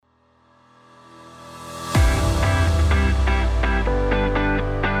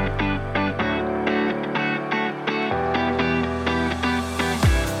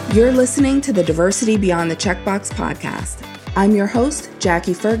You're listening to the Diversity Beyond the Checkbox podcast. I'm your host,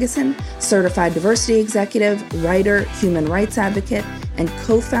 Jackie Ferguson, certified diversity executive, writer, human rights advocate, and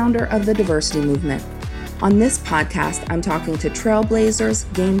co-founder of the diversity movement. On this podcast, I'm talking to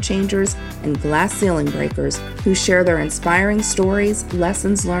trailblazers, game changers, and glass ceiling breakers who share their inspiring stories,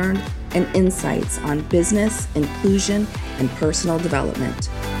 lessons learned, and insights on business, inclusion, and personal development.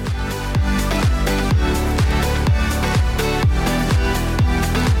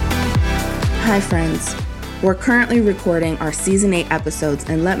 Hi friends, we're currently recording our Season 8 episodes,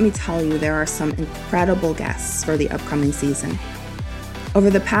 and let me tell you, there are some incredible guests for the upcoming season. Over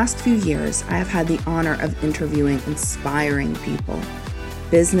the past few years, I have had the honor of interviewing inspiring people,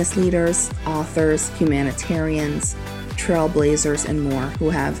 business leaders, authors, humanitarians, trailblazers, and more who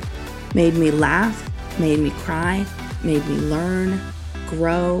have made me laugh, made me cry, made me learn,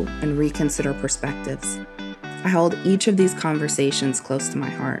 grow, and reconsider perspectives. I hold each of these conversations close to my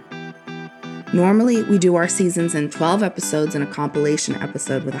heart. Normally, we do our seasons in 12 episodes and a compilation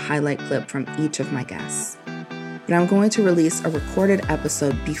episode with a highlight clip from each of my guests. But I'm going to release a recorded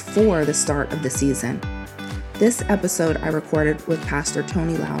episode before the start of the season. This episode I recorded with Pastor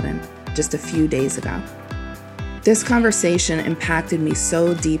Tony Loudon just a few days ago. This conversation impacted me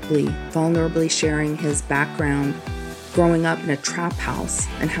so deeply, vulnerably sharing his background, growing up in a trap house,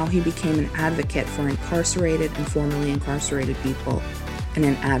 and how he became an advocate for incarcerated and formerly incarcerated people, and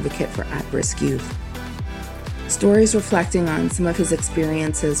an advocate for at-risk youth. Stories reflecting on some of his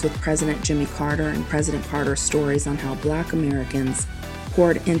experiences with President Jimmy Carter and President Carter's stories on how Black Americans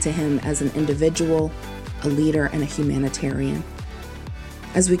poured into him as an individual, a leader, and a humanitarian.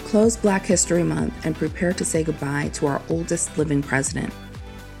 As we close Black History Month and prepare to say goodbye to our oldest living president,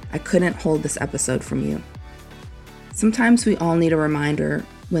 I couldn't hold this episode from you. Sometimes we all need a reminder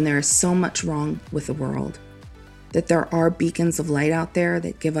when there is so much wrong with the world, that there are beacons of light out there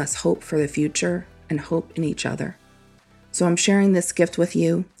that give us hope for the future and hope in each other. So I'm sharing this gift with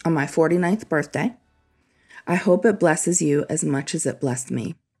you on my 49th birthday. I hope it blesses you as much as it blessed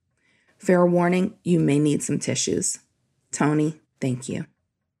me. Fair warning, you may need some tissues. Tony, thank you.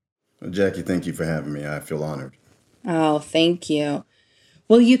 Well, Jackie, thank you for having me. I feel honored. Oh, thank you.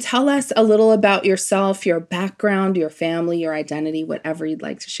 Will you tell us a little about yourself, your background, your family, your identity, whatever you'd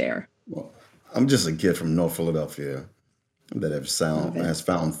like to share? Well, I'm just a kid from North Philadelphia that has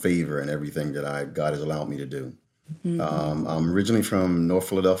found favor in everything that God has allowed me to do. Mm-hmm. I'm originally from North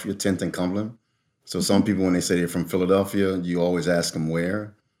Philadelphia, 10th and Cumberland. So some people, when they say they're from Philadelphia, you always ask them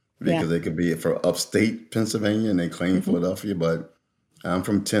where, because they could be from upstate Pennsylvania and they claim Philadelphia. But I'm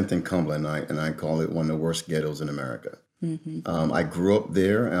from 10th and Cumberland, and I call it one of the worst ghettos in America. Mm-hmm. I grew up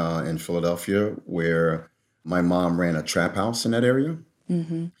there in Philadelphia, where my mom ran a trap house in that area.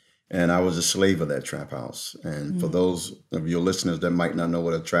 Mm-hmm. And I was a slave of that trap house. And for those of your listeners that might not know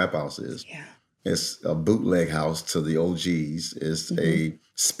what a trap house is, it's a bootleg house to the OGs. It's a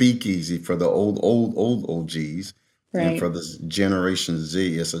speakeasy for the old OGs. Right. And for this Generation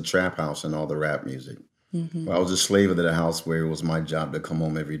Z, it's a trap house and all the rap music. Mm-hmm. Well, I was a slave of that house, where it was my job to come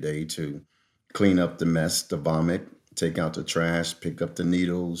home every day to clean up the mess, the vomit, take out the trash, pick up the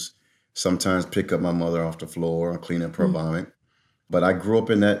needles, sometimes pick up my mother off the floor, clean up her vomit. But I grew up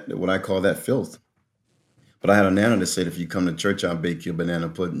in that, what I call that filth. But I had a nana that said, if you come to church, I'll bake you a banana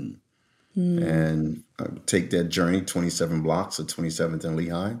pudding. And I would take that journey, 27 blocks of 27th and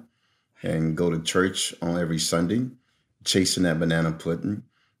Lehigh, and go to church on every Sunday, chasing that banana pudding.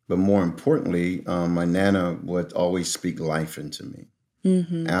 But more importantly, my nana would always speak life into me.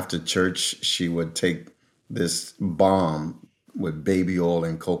 Mm-hmm. After church, she would take this balm with baby oil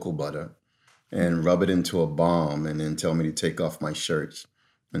and cocoa butter and rub it into a balm, and then tell me to take off my shirts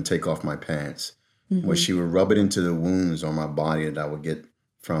and take off my pants. Mm-hmm. Where she would rub it into the wounds on my body that I would get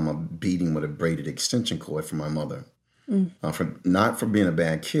from a beating with a braided extension cord from my mother. Not from being a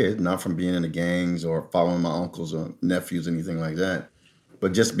bad kid, not from being in the gangs or following my uncles or nephews, anything like that,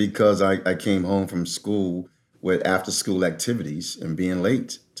 but just because I came home from school with after-school activities and being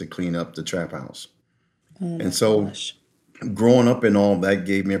late to clean up the trap house. And so growing up in all that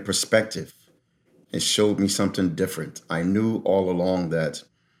gave me a perspective. It showed me something different. I knew all along that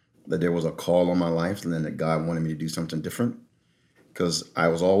there was a call on my life, and then that God wanted me to do something different, because I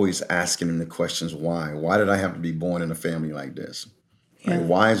was always asking him the questions, why? Why did I have to be born in a family like this? Yeah. Like,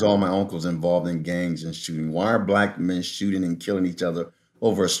 why is all my uncles involved in gangs and shooting? Why are Black men shooting and killing each other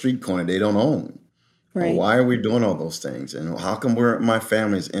over a street corner they don't own? Right. Why are we doing all those things? And how come my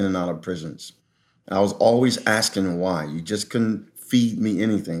family's in and out of prisons? I was always asking why. You just couldn't feed me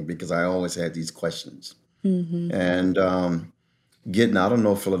anything, because I always had these questions. Mm-hmm. And getting out of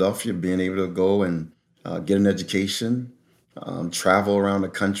North Philadelphia, being able to go and get an education, travel around the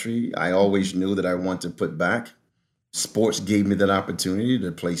country. I always knew that I wanted to put back. Sports gave me that opportunity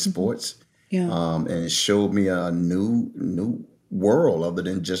to play Hmm. sports, Yeah. and it showed me a new world other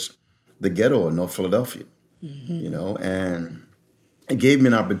than just the ghetto of North Philadelphia. Hmm. And it gave me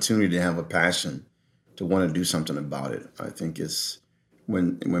an opportunity to have a passion to want to do something about it. I think it's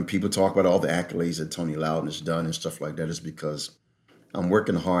when people talk about all the accolades that Tony Loudon has done and stuff like that, is because I'm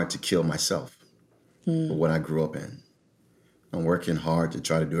working hard to kill myself for what I grew up in. I'm working hard to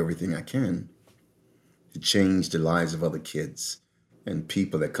try to do everything I can to change the lives of other kids and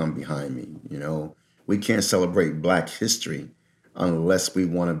people that come behind me. We can't celebrate Black history unless we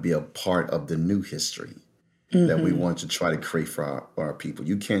want to be a part of the new history that we Hmm. want to try to create for our people.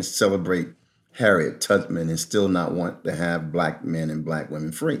 You can't celebrate Harriet Tubman and still not want to have Black men and Black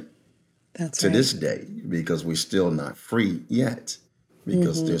women free That's to right. this day, because we're still not free yet,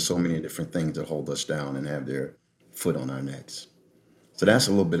 because Hmm. there's so many different things that hold us down and have their foot on our necks. So that's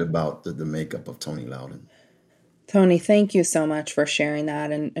a little bit about the makeup of Tony Loudon. Tony, thank you so much for sharing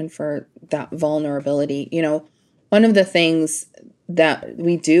that and for that vulnerability. One of the things that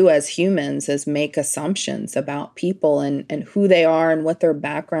we do as humans is make assumptions about people and who they are and what their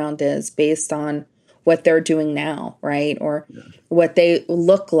background is based on what they're doing now, right? Or Yeah. what they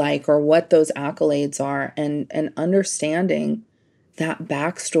look like or what those accolades are and understanding that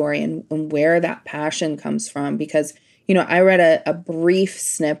backstory and where that passion comes from. Because, I read a brief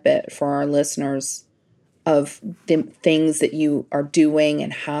snippet for our listeners of the things that you are doing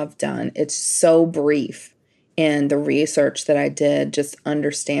and have done. It's so brief in the research that I did, just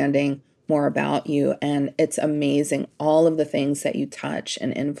understanding more about you. And it's amazing all of the things that you touch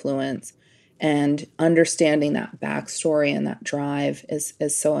and influence. And understanding that backstory and that drive is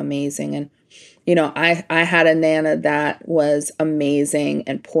so amazing. And I had a Nana that was amazing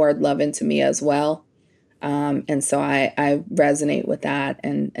and poured love into me as well. And so I resonate with that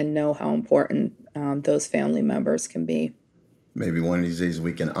and know how important those family members can be. Maybe one of these days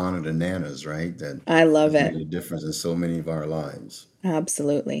we can honor the nanas, right? That I love has made it. a difference in so many of our lives.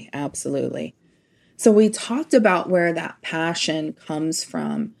 Absolutely. Absolutely. So we talked about where that passion comes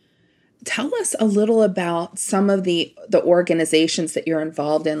from. Tell us a little about some of the organizations that you're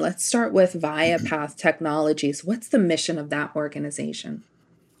involved in. Let's start with ViaPath Technologies. What's the mission of that organization?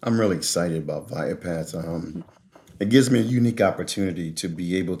 I'm really excited about Viapath. It gives me a unique opportunity to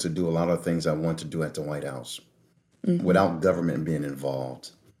be able to do a lot of things I want to do at the White House Mm-hmm. without government being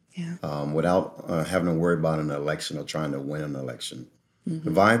involved, Yeah. without having to worry about an election or trying to win an election. The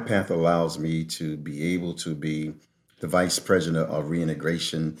Mm-hmm. Viapath allows me to be able to be the vice president of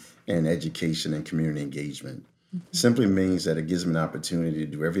reintegration and education and community engagement. Mm-hmm. Simply means that it gives me an opportunity to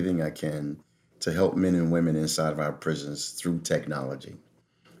do everything I can to help men and women inside of our prisons through technology,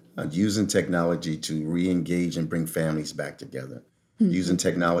 using technology to re-engage and bring families back together, Mm-hmm. using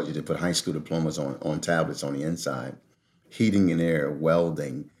technology to put high school diplomas on tablets on the inside, heating and air,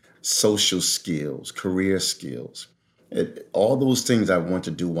 welding, social skills, career skills. All those things I want to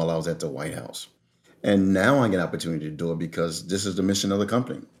do while I was at the White House. And now I get an opportunity to do it because this is the mission of the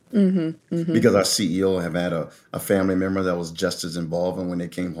company. Mm-hmm. Mm-hmm. Because our CEO have had a family member that was just as involved, and when they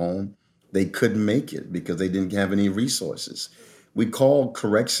came home, they couldn't make it because they didn't have any resources. We call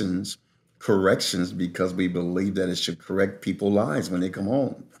corrections because we believe that it should correct people's lives when they come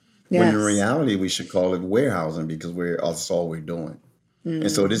home. When in Yes. reality, we should call it warehousing because that's all we're doing.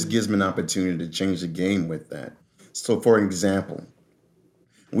 And so this Mm-hmm. gives me an opportunity to change the game with that. So, for example,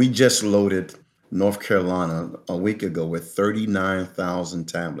 we just loaded North Carolina a week ago with 39,000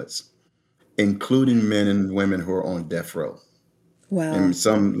 tablets, including men and women who are on death row. And Wow.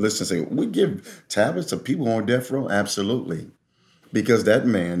 some listeners say, we give tablets to people on death row? Absolutely. Because that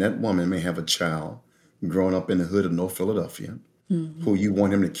man, that woman may have a child growing up in the hood of North Philadelphia Mm-hmm. who you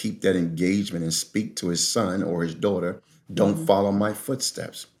want him to keep that engagement and speak to his son or his daughter, don't Mm-hmm. follow my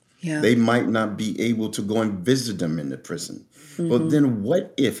footsteps. Yeah. They might not be able to go and visit them in the prison. But Mm-hmm. then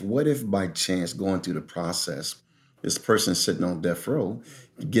what if by chance going through the process, this person sitting on death row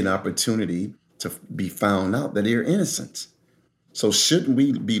get an opportunity to be found out that they're innocent? So shouldn't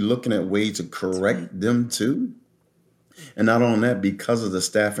we be looking at ways to That's right. correct them too? And not only that, because of the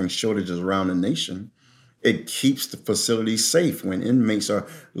staffing shortages around the nation, it keeps the facility safe when inmates are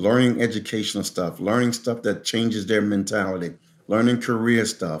learning educational stuff, learning stuff that changes their mentality, learning career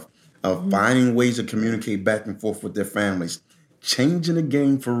stuff, Mm-hmm. finding ways to communicate back and forth with their families, changing the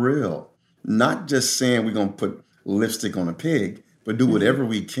game for real. Not just saying we're going to put lipstick on a pig, but do Mm-hmm. whatever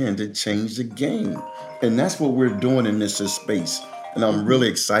we can to change the game. And that's what we're doing in this space. And I'm Mm-hmm. really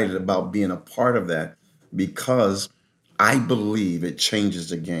excited about being a part of that because I believe it changes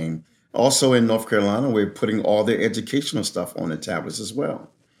the game. Also in North Carolina, we're putting all their educational stuff on the tablets as well.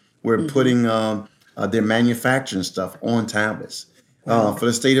 We're putting their manufacturing stuff on tablets. Wow. For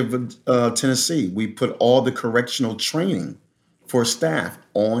the state of Tennessee, we put all the correctional training for staff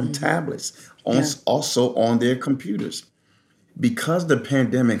on tablets, Yeah. also on their computers. Because the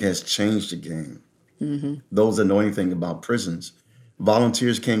pandemic has changed the game, those that know anything about prisons,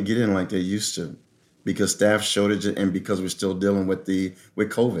 volunteers can't get in like they used to because staff shortage and because we're still dealing with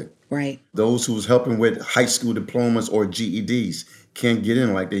COVID. Right. Those who's helping with high school diplomas or GEDs can't get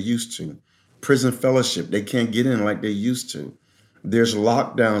in like they used to. Prison fellowship, they can't get in like they used to. There's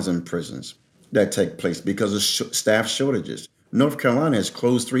lockdowns in prisons that take place because of staff shortages. North Carolina has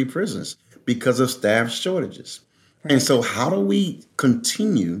closed 3 prisons because of staff shortages. And Right. so how do we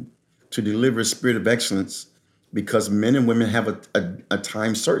continue to deliver a spirit of excellence because men and women have a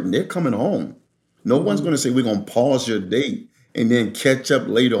time certain. They're coming home. No one's going to say we're going to pause your date and then catch up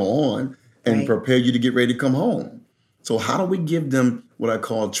later on and Right. prepare you to get ready to come home. So how do we give them what I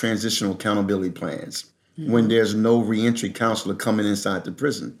call transitional accountability plans when there's no reentry counselor coming inside the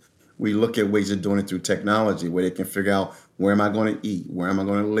prison? We look at ways of doing it through technology where they can figure out where am I going to eat, where am I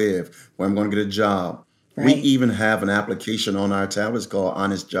going to live, where I'm going to get a job. We Right. even have an application on our tablets called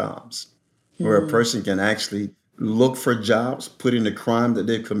Honest Jobs, where a person can actually look for jobs, put in the crime that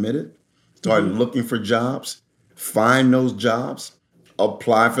they've committed, start looking for jobs, find those jobs,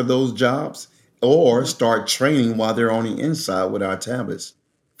 apply for those jobs, or start training while they're on the inside with our tablets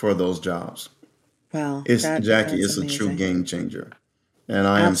for those jobs. Wow. It's Jackie, That's it's a true amazing. game changer. And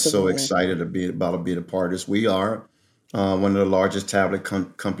I am so Absolutely. excited to be a part of this. We are one of the largest tablet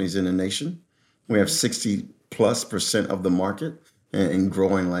companies in the nation. We have 60+% of the market and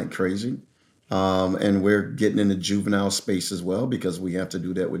growing like crazy. And we're getting in the juvenile space as well because we have to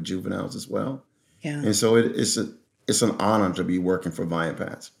do that with juveniles as well. Yeah. And so it's an honor to be working for Viant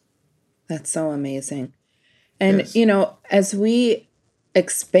Paths. That's so amazing. And, Yes. as we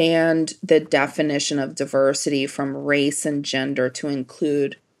expand the definition of diversity from race and gender to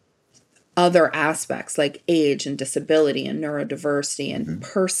include other aspects like age and disability and neurodiversity and hmm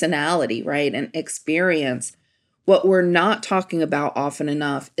personality, right? And experience, what we're not talking about often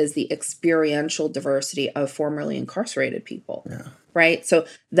enough is the experiential diversity of formerly incarcerated people, Yeah. right? So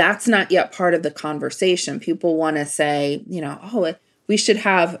that's not yet part of the conversation. People want to say, oh, we should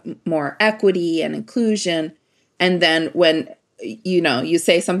have more equity and inclusion. And then when, you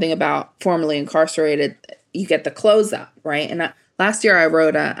say something about formerly incarcerated, you get the close up, right? And last year I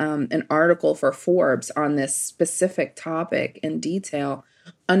wrote an article for Forbes on this specific topic in detail,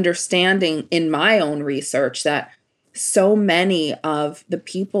 understanding in my own research that so many of the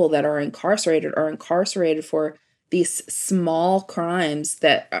people that are incarcerated for these small crimes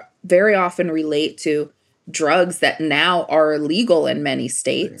that very often relate to drugs that now are illegal in many Right.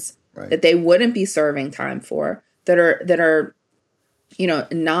 states Right. that they wouldn't be serving time for, that are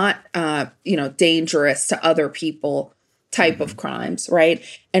not dangerous to other people type of hmm crimes, right?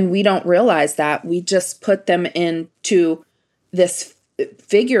 And we don't realize that. We just put them into this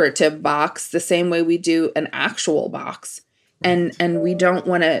figurative box the same way we do an actual box. And Right. we don't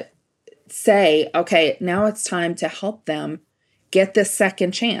want to say, okay, now it's time to help them get this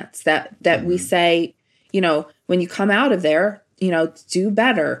second chance. That we hmm say, when you come out of there, do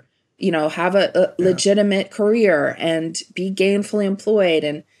better, have a Yeah. legitimate career and be gainfully employed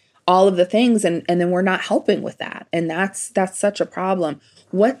and all of the things. And then we're not helping with that. And that's such a problem.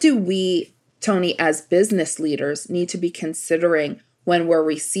 What do we, Tony, as business leaders need to be considering when we're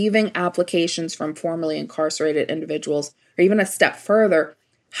receiving applications from formerly incarcerated individuals, or even a step further,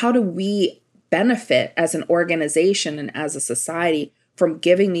 how do we benefit as an organization and as a society from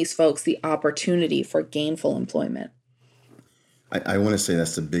giving these folks the opportunity for gainful employment? I want to say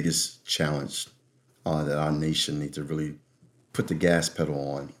that's the biggest challenge that our nation needs to really put the gas pedal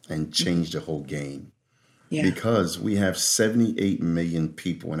on and Mhm. change the whole game Yeah. because we have 78 million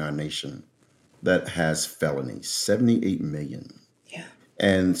people in our nation that has felonies. 78 million. Yeah.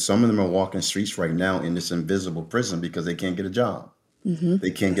 And some of them are walking streets right now in this invisible prison because they can't get a job. They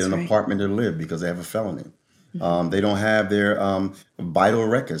can't get That's an right. apartment to live because they have a felony. hmm They don't have their vital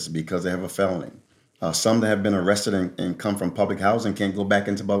records because they have a felony. Some that have been arrested and come from public housing can't go back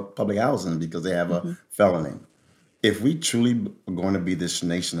into public housing because they have a hmm felony. If we truly are going to be this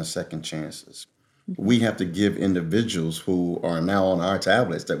nation of second chances, hmm we have to give individuals who are now on our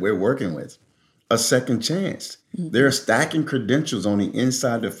tablets that we're working with a second chance. They're hmm stacking credentials on the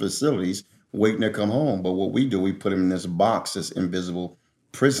inside of facilities waiting to come home. But what we do, we put them in this box, this invisible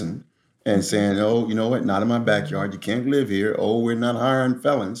prison, and hmm saying, oh, you know what, not in my backyard. You can't live here. Oh, we're not hiring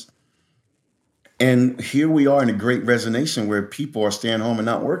felons. And here we are in a great resignation where people are staying home and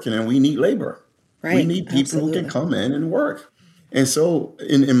not working, and we need labor. We Right. need people who can Absolutely. come in and work. And so,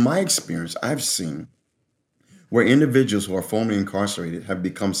 in my experience, I've seen where individuals who are formerly incarcerated have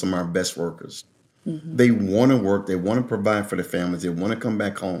become some of our best workers. Hmm. They want to work, they want to provide for their families, they want to come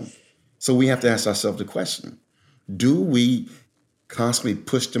back home. So, we have to ask ourselves the question, do we constantly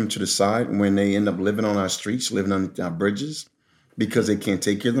push them to the side when they end up living on our streets, living on our bridges, because they can't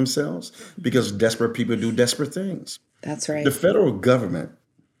take care of themselves? Because desperate people do desperate things. That's The right. federal government,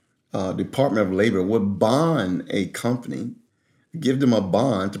 Department of Labor, would bond a company, give them a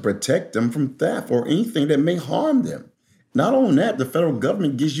bond to protect them from theft or anything that may harm them. Not only that, the federal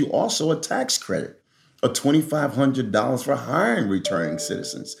government gives you also a tax credit of $2,500 for hiring returning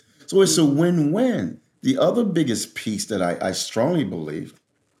citizens. So it's a Mhm. win-win. The other biggest piece that I strongly believe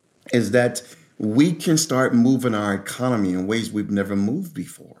is that we can start moving our economy in ways we've never moved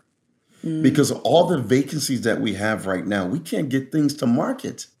before. Mm. Because all the vacancies that we have right now, we can't get things to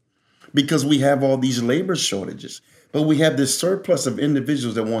market because we have all these labor shortages. But we have this surplus of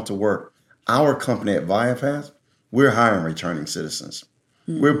individuals that want to work. Our company at Viapath, we're hiring returning citizens.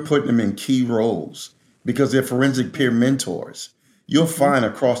 We're Mhm. putting them in key roles because they're forensic peer mentors. You'll Mhm. find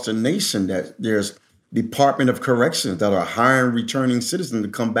across the nation that there's Department of Corrections that are hiring returning citizens to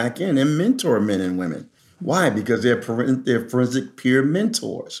come back in and mentor men and women. Why? Because they're forensic peer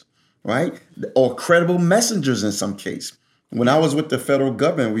mentors, right? Or credible messengers in some case. When I Yeah. was with the federal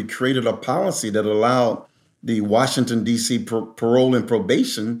government, we created a policy that allowed the Washington, D.C. Parole and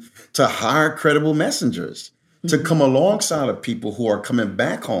Probation to hire credible messengers to come Mhm. alongside of people who are coming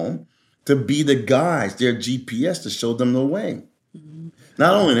back home to be the guides, their GPS to show them the way. Mhm.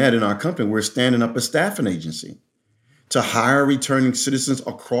 Not only that, in our company, we're standing up a staffing agency to hire returning citizens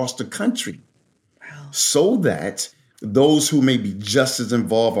across the country Wow. so that those who may be just as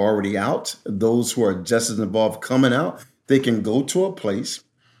involved are already out, those who are just as involved coming out, they can go to a place,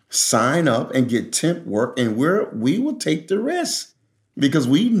 sign up, and get temp work, and we will take the risk because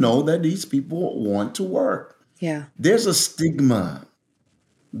we know that these people want to work. Yeah. There's a stigma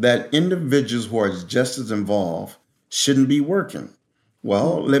that individuals who are just as involved shouldn't be working.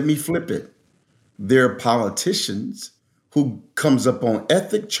 Well, Mhm. let me flip it. There are politicians who comes up on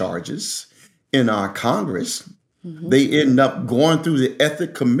ethic charges in our Congress. Mhm. They end up going through the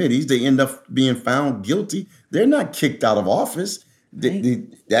ethic committees. They end up being found guilty. They're not kicked out of office. Right.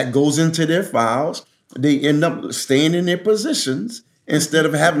 That goes into their files. They end up staying in their positions instead Mhm.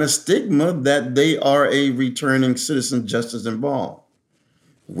 of having a stigma that they are a returning citizen just as involved.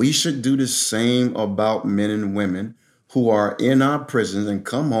 We should do the same about men and women who are in our prisons and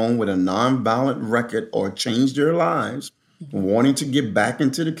come home with a nonviolent record or change their lives, Mhm. wanting to get back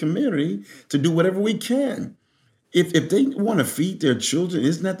into the community to do whatever we can. If they want to feed their children,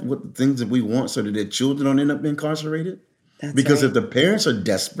 isn't that what the things that we want so that their children don't end up incarcerated? That's Because right. if the parents are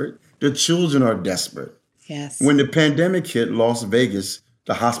desperate, the children are desperate. Yes. When the pandemic hit, Las Vegas,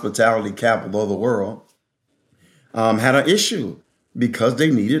 the hospitality capital of the world, had an issue because they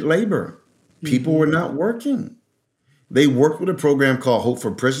needed labor. People were Mhm. not working. They worked with a program called Hope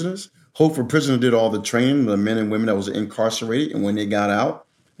for Prisoners. Hope for Prisoners did all the training, the men and women that was incarcerated. And when they got out,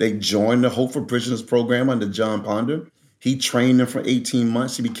 they joined the Hope for Prisoners program under John Ponder. He trained them for 18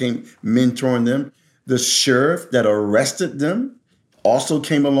 months. He became mentoring them. The sheriff that arrested them also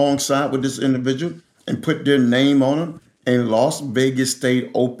came alongside with this individual and put their name on them. And Las Vegas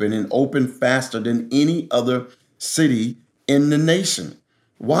stayed open and open faster than any other city in the nation.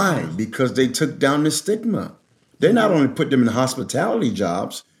 Why? Wow. Because they took down the stigma. They not Mhm. only put them in hospitality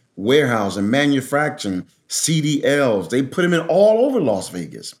jobs, warehousing, manufacturing, CDLs, they put them in all over Las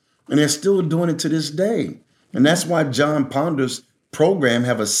Vegas. And they're still doing it to this day. And Mhm. that's why John Ponder's program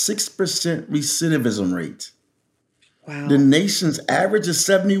have a 6% recidivism rate. The Wow. nation's average is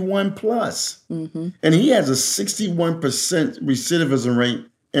 71 plus. Mhm. And he has a 61% recidivism rate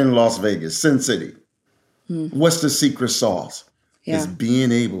in Las Vegas, Sin City. Mm. What's the secret sauce? Is Yeah.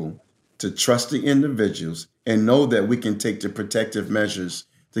 being able to trust the individuals and know that we can take the protective measures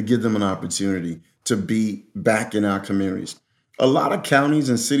to give them an opportunity to be back in our communities. A lot of counties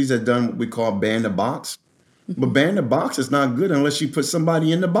and cities have done what we call ban the box, but Mhm. ban the box is not good unless you put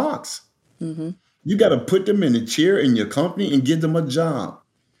somebody in the box. Mhm. You got to put them in a chair in your company and give them a job.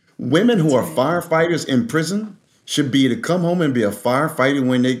 Women who That's are right. firefighters in prison should be able to come home and be a firefighter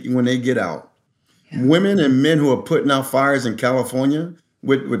when they get out. Yeah. Women and men who are putting out fires in California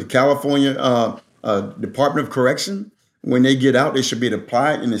with the California Department of Correction, when they get out, they should be able to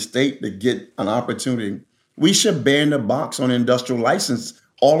apply in the state to get an opportunity. We should ban the box on industrial license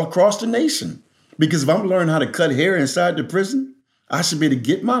all across the nation. Because if I'm learning how to cut hair inside the prison, I should be able to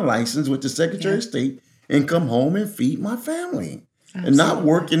get my license with the Secretary Yeah, of State and come home and feed my family and not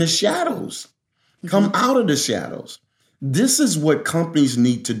work absolutely. in the shadows. Hmm. Come out of the shadows. This is what companies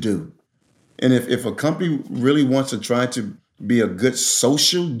need to do. And if a company really wants to try to be a good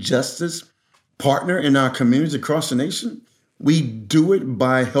social justice partner in our communities across the nation, we do it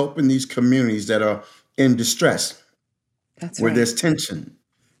by helping these communities that are in distress, That's where right. there's tension,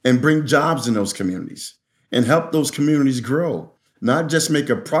 and bring jobs in those communities and help those communities grow, not just make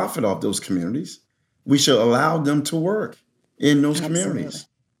a profit off those communities. We should allow them to work in those Absolutely. communities.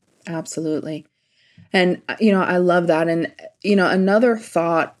 Absolutely. And, I love that. And, another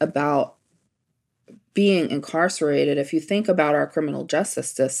thought about being incarcerated, if you think about our criminal justice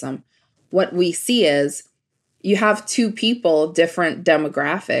system, what we see is you have two people, different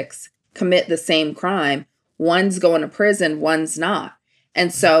demographics, commit the same crime. One's going to prison, one's not.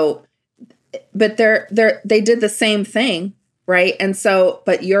 And so, but they did the same thing, right? And so,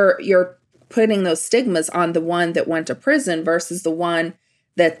 but you're putting those stigmas on the one that went to prison versus the one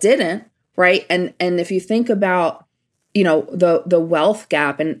that didn't, right? And if you think about, the wealth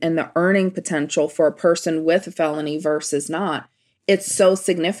gap and the earning potential for a person with a felony versus not, it's so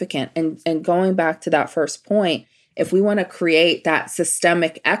significant. And going back to that first point, if we want to create that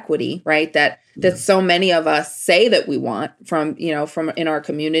systemic equity, right, that Yeah. so many of us say that we want from in our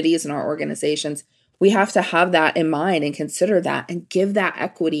communities and our organizations, we have to have that in mind and consider that and give that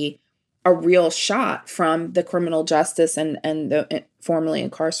equity a real shot from the criminal justice and the formerly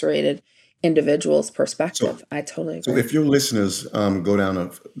incarcerated individual's So, perspective. I totally so agree. if your listeners go down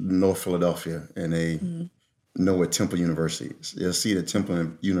to North Philadelphia and they Mhm. know what Temple University is, they'll see that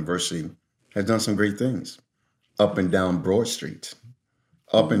Temple University has done some great things up and down Broad Street,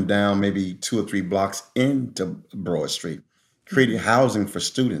 up and Mhm. down maybe 2 or 3 blocks into Broad Street, creating Mhm. housing for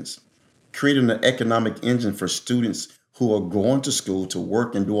students, creating an economic engine for students who are going to school to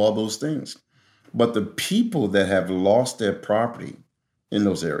work and do all those things. But the people that have lost their property in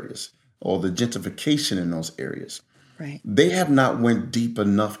those areas or the gentrification in those areas, Right. they have not went deep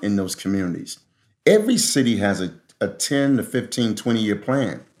enough in those communities. Every city has a 10 to 15, 20-year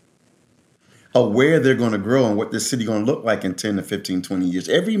plan of where they're going to grow and what the city going to look like in 10 to 15, 20 years.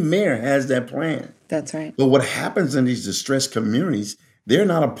 Every mayor has that plan. That's right. But what happens in these distressed communities, they're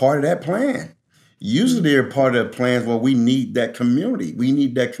not a part of that plan. Usually Mhm. they're part of the plans where we need that community. We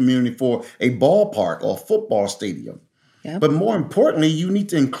need that community for a ballpark or football stadium. Yep. But more importantly, you need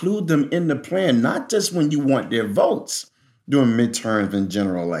to include them in the plan, not just when you want their votes during midterms and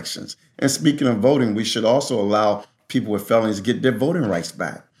general elections. And speaking of voting, we should also allow people with felonies to get their voting rights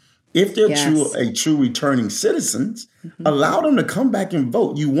back. If they're Yes. a true returning citizens, Mhm. allow them to come back and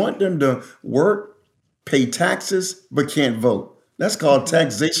vote. You want them to work, pay taxes, but can't vote. That's called Mhm.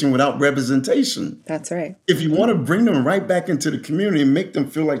 taxation without representation. That's right. If you want to bring them right back into the community and make them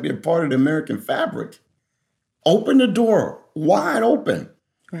feel like they're part of the American fabric, open the door wide open.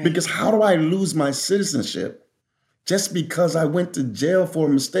 Right. Because how do I lose my citizenship just because I went to jail for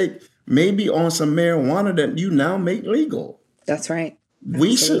a mistake, maybe on some marijuana that you now make legal? That's right.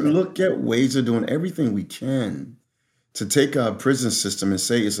 We should Absolutely. look at ways of doing everything we can to take our prison system and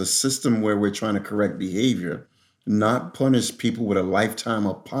say it's a system where we're trying to correct behavior, not punish people with a lifetime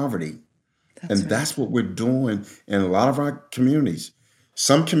of poverty. That's And right. that's what we're doing in a lot of our communities.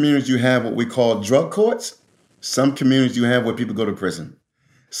 Some communities you have what we call drug courts. Some communities you have where people go to prison.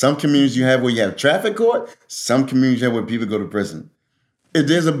 Some communities you Mhm. have where you have traffic court. Some communities you have where people go to prison.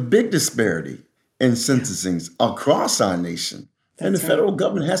 There's a big disparity in Yeah. sentencing across our nation. And the That's right. federal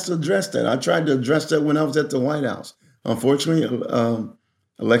government has to address that. I tried to address that when I was at the White House. Unfortunately,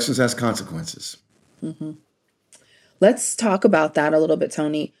 elections has consequences. Mhm. Let's talk about that a little bit,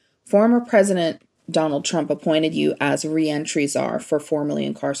 Tony. Former President Donald Trump appointed you as reentry czar for formerly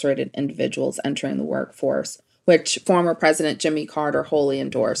incarcerated individuals entering the workforce, which former President Jimmy Carter wholly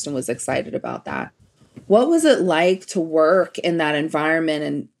endorsed and was excited about that. What was it like to work in that environment?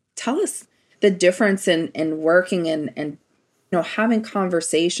 And tell us the difference in working and having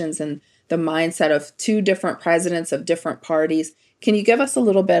conversations and the mindset of two different presidents of different parties. Can you give us a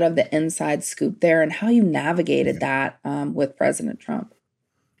little bit of the inside scoop there and how you navigated Yeah. that with President Trump?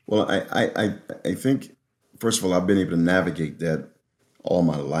 Well, I think, first of all, I've been able to navigate that all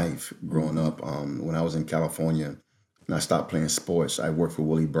my life growing Hmm. up. When I was in California and I stopped playing sports, I worked for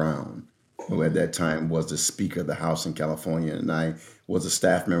Willie Brown, who at Hmm. that time was the Speaker of the House in California. And I was a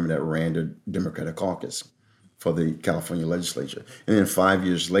staff member that ran the Democratic caucus for the California legislature. And then 5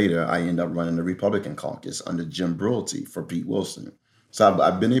 years later, I ended up running the Republican caucus under Jim Brulty for Pete Wilson. So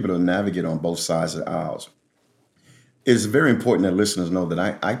I've been able to navigate on both sides of the aisles. It's very important that listeners know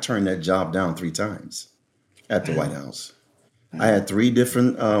that I turned that job down 3 times at the White Wow. House. I Wow. had three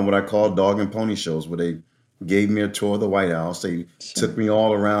different what I call dog and pony shows where they gave me a tour of the White House. They took Sure. me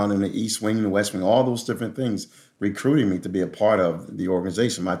all around in the East Wing and the West Wing, all those different things, recruiting me to be a part of the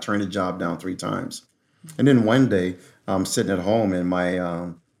organization. I turned the job down three times. And then one day, I'm sitting at home and my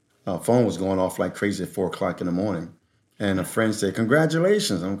phone was going off like crazy at 4 o'clock in the morning. And a Wow. friend said,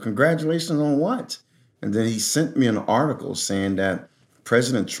 "Congratulations." Congratulations on what? And then he sent me an article saying that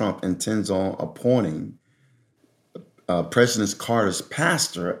President Trump intends on appointing President Carter's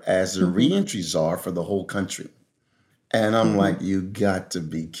pastor as the Hmm. reentry czar for the whole country. And I'm Hmm. like, you got to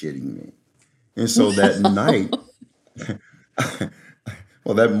be kidding me. And so that night,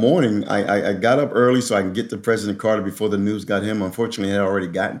 well, that morning, I got up early so I can get to President Carter before the news got him. Unfortunately, it had already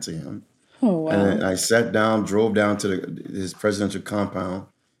gotten to him. Oh, And then wow. I sat down, drove down to his presidential compound,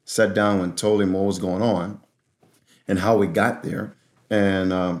 sat down and told him what was going on and how we got there.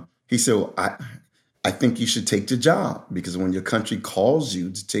 And he said, well, I think you should take the job because when your country calls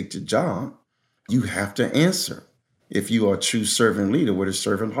you to take the job, you have to answer if you are a true servant leader with a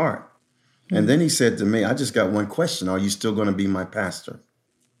servant heart. And then he said to me, I just got one question. Are you still going to be my pastor?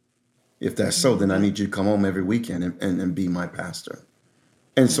 If that's so, then I Wow. need you to come home every weekend and be my pastor.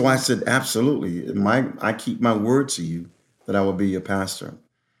 And so I Wow. said, absolutely. I keep my word to you that I will be your pastor.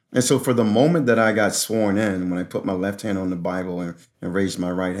 And so for the moment that I got sworn in, when I put my left hand on the Bible and raised my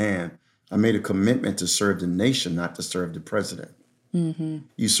right hand, I made a commitment to serve the nation, not to serve the president. Hmm.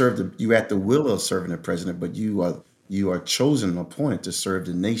 You at the will of serving the president, but you are chosen and appointed to serve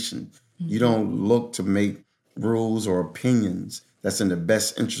the nation. You Hmm. don't look to make rules or opinions that's in the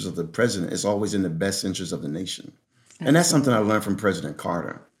best interest of the president. It's always in the best interest of the nation. And that's something I Absolutely. learned from President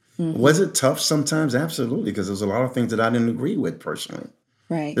Carter. Hmm. Was it tough sometimes? Absolutely, because there's a lot of things that I didn't agree with personally.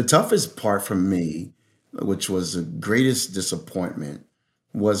 Right. The toughest part for me, which was the greatest disappointment,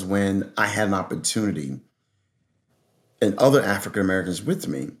 was when I had an opportunity and other African Americans with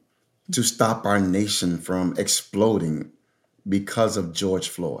me to stop our nation from exploding because of George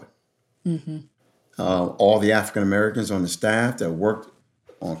Floyd. Hmm. All the African Americans on the staff that worked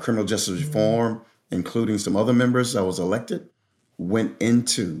on criminal justice reform, including some other members that was elected, went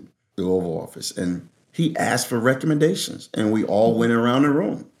into the Oval Office and he asked for recommendations, and we all Hmm. went around the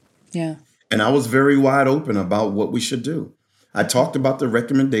room. Yeah. And I was very wide open about what we should do. I talked about the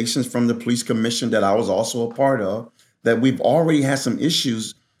recommendations from the police commission that I was also a part of, that we've already had some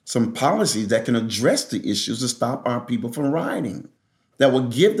issues, some policies that can address the issues to stop our people from rioting, that will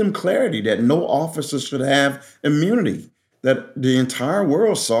give them clarity that no officer should have immunity, that the entire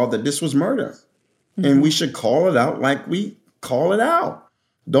world saw that this was murder. And Hmm. we should call it out like we call it out.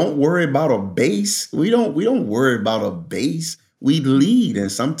 Don't worry about a base. We don't worry about a base. We lead.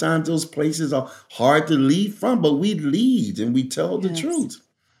 And sometimes those places are hard to lead from, but we lead and we tell the Yes. truth.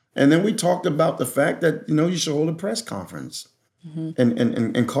 And then we talked about the fact that, you should hold a press conference Hmm.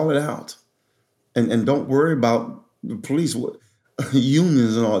 and call it out. And don't worry about the police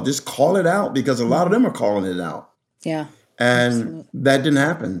unions and all. Just call it out because a lot of Hmm. them are calling it out. Yeah. And Absolutely. that didn't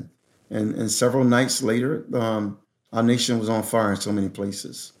happen. And several nights later, our nation was on fire in so many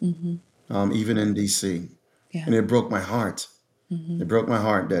places, Hmm. even in DC. Yeah. And it broke my heart. Hmm. It broke my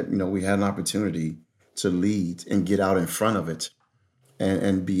heart that, we had an opportunity to lead and get out in front of it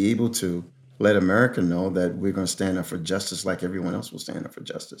and be able to let America know that we're going to stand up for justice like everyone else will stand up for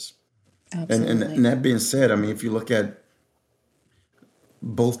justice. And Absolutely. that being said, I mean, if you look at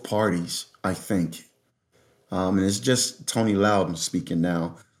both parties, I think, and it's just Tony Loudon speaking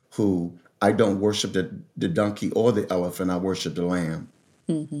now, who I don't worship the donkey or the elephant. I worship the lamb.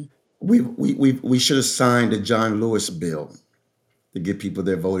 Hmm. We should have signed the John Lewis bill to give people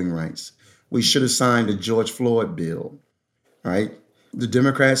their voting rights. We should have signed the George Floyd bill, right? The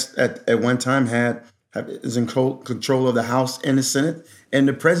Democrats at one time is in control of the House and the Senate and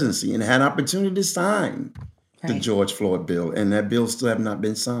the presidency and had an opportunity to sign the Right. George Floyd bill, and that bill still have not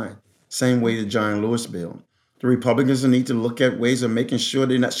been signed. Same way the John Lewis bill. The Republicans need to look at ways of making sure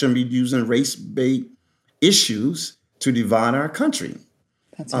shouldn't be using race-based issues to divide our country.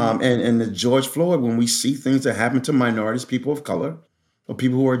 That's right. And the George Floyd, when we see things that happen to minorities, people of color, or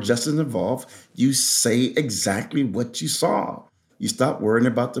people who are just as involved, you say exactly what you saw. You stop worrying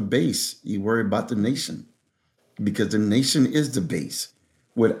about the base. You worry about the nation because the nation is the base.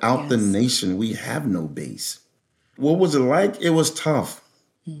 Without the Yes. nation, we have no base. What was it like? It was tough,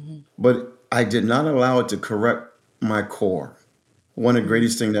 Hmm. but I did not allow it to corrupt my core. One of the Hmm.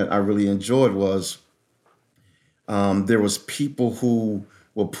 greatest things that I really enjoyed was there was people who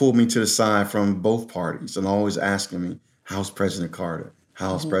will pull me to the side from both parties and always asking me, "How's President Carter?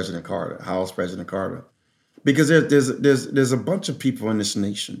 How's Hmm. President Carter? How's President Carter?" Because there's a bunch of people in this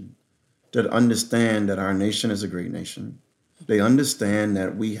nation that understand that our nation is a great nation. They understand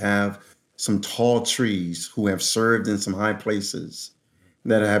that we have some tall trees who have served in some high places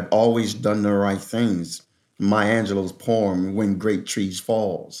that have always done the right things. Maya Angelou's poem, When Great Trees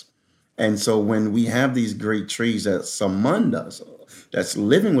Falls. And so when we have these great trees that's among us, that's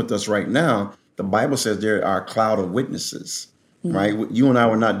living with us right now, the Bible says there are a cloud of witnesses, right? You and I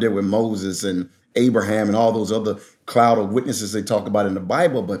were not there with Moses and Abraham and all those other cloud of witnesses they talk about in the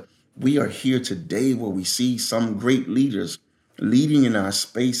Bible, but we are here today where we see some great leaders leading in our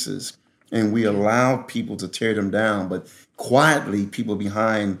spaces, and we allow people to tear them down, but quietly people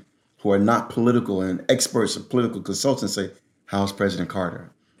behind who are not political and experts and political consultants say, how's President Carter?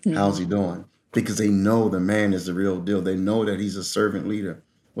 How's he doing? Because they know the man is the real deal. They know that he's a servant leader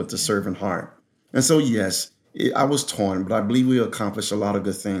with the servant heart. And so, yes, I was torn, but I believe we accomplished a lot of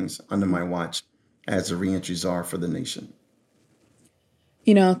good things under my watch as the reentries are for the nation.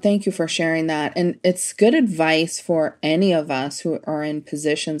 Thank you for sharing that. And it's good advice for any of us who are in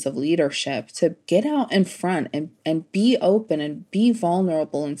positions of leadership to get out in front and be open and be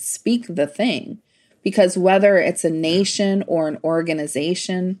vulnerable and speak the thing. Because whether it's a nation or an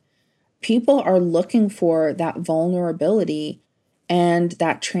organization, people are looking for that vulnerability and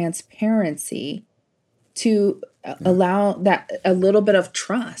that transparency to allow that a little bit of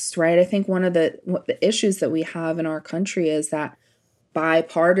trust, right? I think one of the issues that we have in our country is that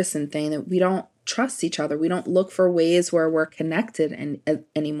bipartisan thing that we don't trust each other. We don't look for ways where we're connected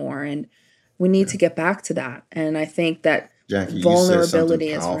anymore. And we need to get back to that. And I think that Jackie, vulnerability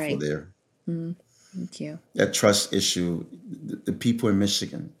you said something is powerful right. there. Thank you. That trust issue, the people in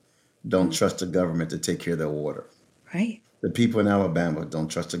Michigan don't trust the government to take care of their water. Right. The people in Alabama don't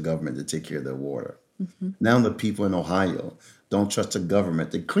trust the government to take care of their water. Now the people in Ohio don't trust the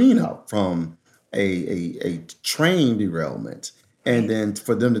government to clean up from a train derailment and then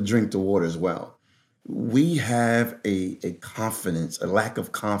for them to drink the water as well. We have a confidence, a lack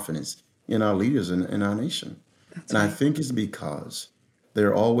of confidence in our leaders in our nation. That's And I right. think it's because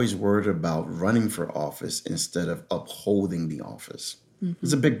they're always worried about running for office instead of upholding the office.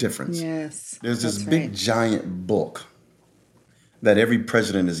 There's a big difference. Yes. There's this That's big right. giant book that every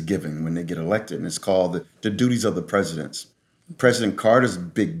president is given when they get elected, and it's called the Duties of the Presidents. President Carter's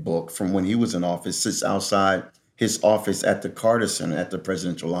big book from when he was in office sits outside his office at the Carter Center at the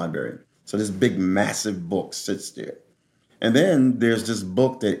Presidential Library. So this big, massive book sits there. And then there's this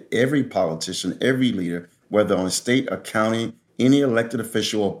book that every politician, every leader, whether on state or county, any elected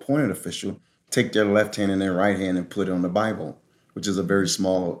official or appointed official, take their left hand and their right hand and put it on the Bible, which is a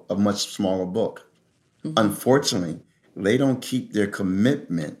much smaller book. Unfortunately, they don't keep their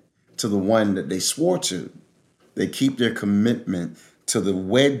commitment to the one that they swore to. They keep their commitment to the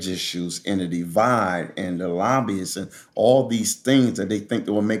wedge issues and the divide and the lobbyists and all these things that they think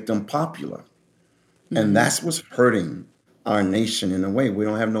that will make them popular. And that's what's hurting our nation in a way. We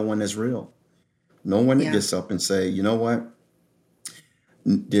don't have no one that's real. No one that Yeah. gets up and say, you know what?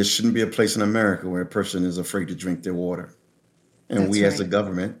 There shouldn't be a place in America where a person is afraid to drink their water. And That's we as a right.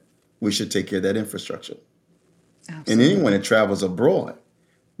 government, we should take care of that infrastructure. And Absolutely. anyone that travels abroad,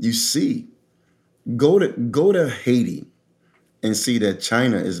 you see, go to Haiti and see that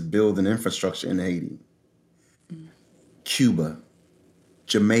China is building infrastructure in Haiti. Cuba,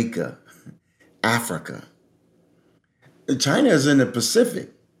 Jamaica, Africa. China is in the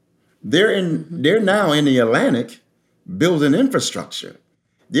Pacific. They're now in the Atlantic building infrastructure.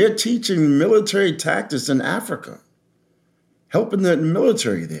 They're teaching military tactics in Africa, helping the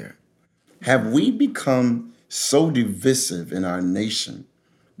military there. Have we become so divisive in our nation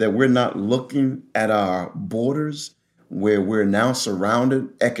that we're not looking at our borders where we're now surrounded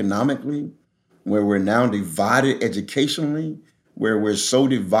economically, where we're now divided educationally, where we're so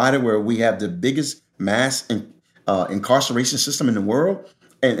divided where we have the biggest mass incarceration system in the world,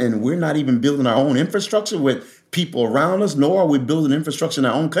 and we're not even building our own infrastructure with people around us, nor are we building infrastructure in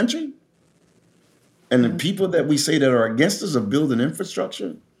our own country? And the people that we say that are against us are building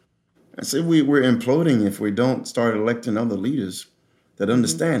infrastructure. I say we're imploding if we don't start electing other leaders that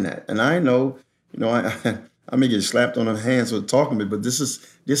understand that. And I know, I may get slapped on the hands for talking to me, but this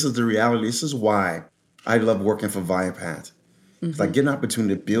is the reality. This is why I love working for Viapath. It's like getting an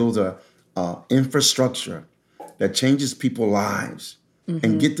opportunity to build a infrastructure that changes people's lives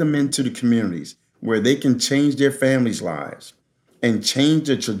and get them into the communities where they can change their families' lives and change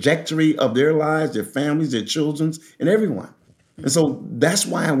the trajectory of their lives, their families, their children's, and everyone. And so that's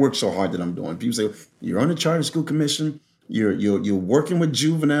why I work so hard that I'm doing. People say, you're on the Charter School Commission, you're working with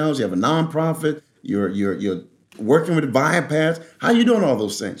juveniles, you have a nonprofit, you're working with Viapath. How are you doing all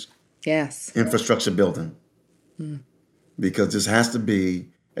those things? Yes. Infrastructure building. Because this has to be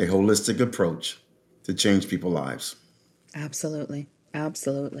a holistic approach to change people's lives. Absolutely.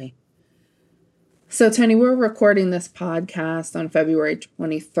 Absolutely. So, Tony, we're recording this podcast on February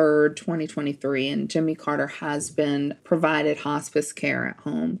 23rd, 2023, and Jimmy Carter has been provided hospice care at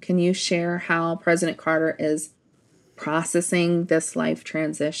home. Can you share how President Carter is processing this life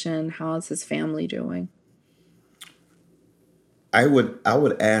transition? How is his family doing? I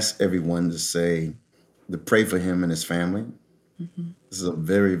would ask everyone to pray for him and his family. This is a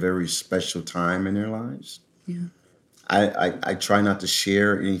very, very special time in their lives. Yeah. I try not to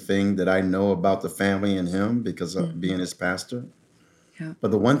share anything that I know about the family and him because of being his pastor. Yeah.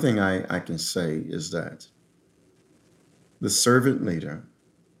 But the one thing I can say is that the servant leader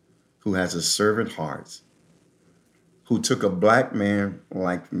who has a servant heart, who took a black man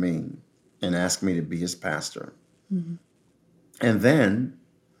like me and asked me to be his pastor. And then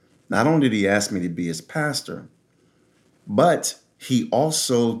not only did he ask me to be his pastor, but he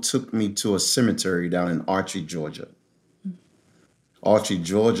also took me to a cemetery down in Archie, Georgia. Archie,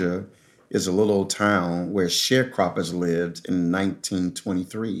 Georgia is a little old town where sharecroppers lived in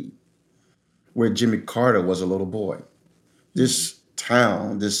 1923, where Jimmy Carter was a little boy. This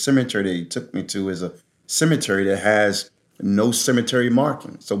town, this cemetery that he took me to is a cemetery that has no cemetery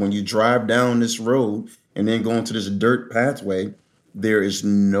marking. So when you drive down this road and then go into this dirt pathway, there is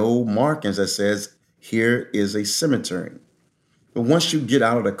no markings that says, here is a cemetery. But once you get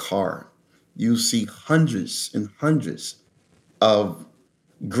out of the car, you see hundreds and hundreds of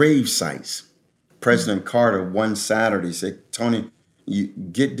grave sites. President Carter one Saturday said, Tony, you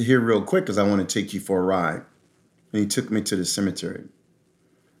get here real quick because I want to take you for a ride. And he took me to the cemetery.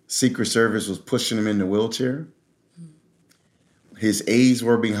 Secret Service was pushing him in the wheelchair. His aides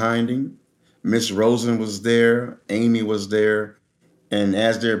were behind him. Miss Rosen was there. Amy was there. And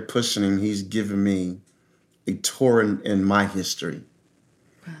as they're pushing him, he's giving me a tour in my history.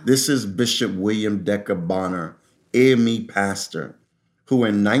 Wow. This is Bishop William Decker Bonner, AME pastor, who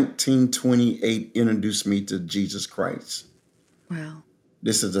in 1928 introduced me to Jesus Christ. Wow.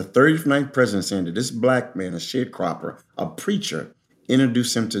 This is the 39th president saying that this black man, a sharecropper, a preacher,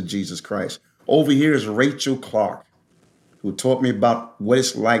 introduced him to Jesus Christ. Over here is Rachel Clark, who taught me about what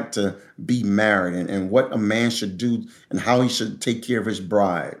it's like to be married and what a man should do and how he should take care of his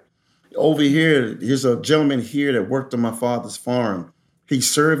bride. Over here, here's a gentleman here that worked on my father's farm. He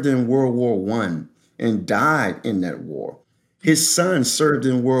served in World War I and died in that war. His son served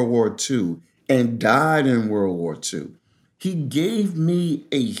in World War II and died in World War II. He gave me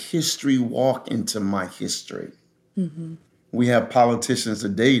a history walk into my history. We have politicians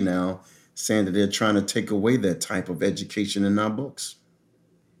today now saying that they're trying to take away that type of education in our books.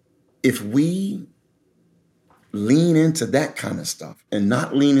 If we lean into that kind of stuff and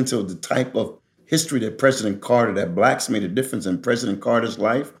not lean into the type of history that President Carter, that blacks made a difference in President Carter's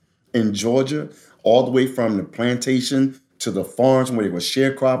life in Georgia, all the way from the plantation to the farms where they were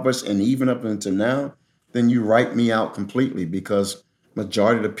sharecroppers and even up into now, then you write me out completely because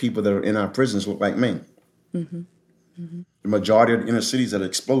majority of the people that are in our prisons look like me. The majority of the inner cities that are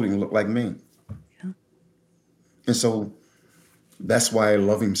exploding look like me. Yeah. And so that's why I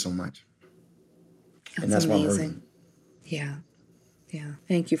love him so much. That's why I'm amazing. hurting. Yeah. Yeah.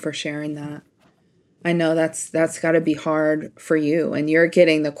 Thank you for sharing that. I know that's got to be hard for you. And you're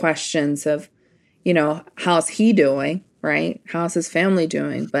getting the questions of, how's he doing, right? How's his family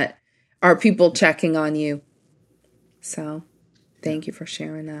doing? But are people checking on you? So thank you for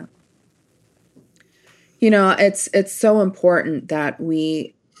sharing that. It's so important that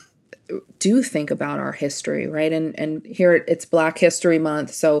we do think about our history, right? And here it's Black History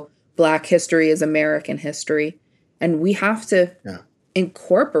Month. So Black history is American history. And we have to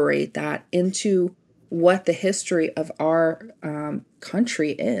incorporate that into what the history of our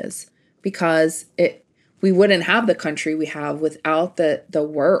country is, because we wouldn't have the country we have without the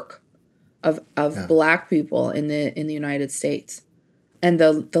work of Black people in the United States, and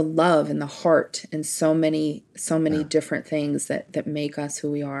the love and the heart and so many different things that make us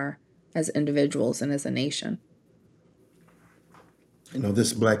who we are as individuals and as a nation.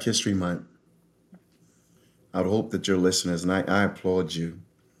 This Black History Month, I would hope that your listeners, and I applaud you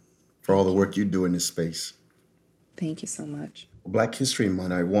for all the work you do in this space. Thank you so much. Black History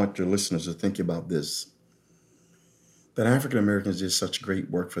Month, I want your listeners to think about this, that African Americans did such great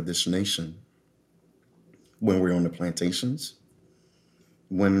work for this nation when we were on the plantations,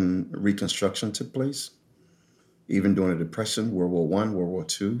 when Reconstruction took place, even during the Depression, World War I, World War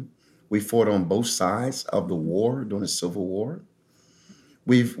II. We fought on both sides of the war during the Civil War.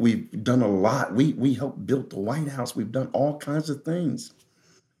 We've done a lot. We helped build the White House. We've done all kinds of things.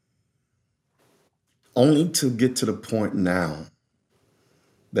 Only to get to the point now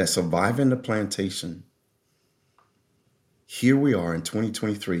that surviving the plantation Here we are in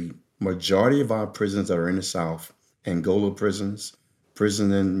 2023. Majority of our prisons that are in the South, Angola prisons,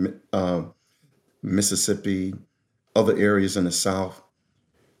 prison in Mississippi, other areas in the South,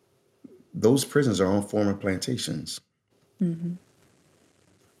 those prisons are on former plantations. Mm-hmm.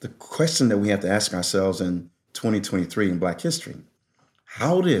 The question that we have to ask ourselves in 2023 in Black history,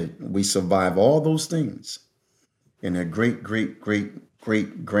 how did we survive all those things and their great, great, great,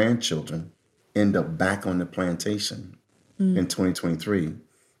 great grandchildren end up back on the plantation in 2023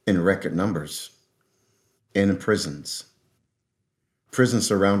 in record numbers in prisons? Prisons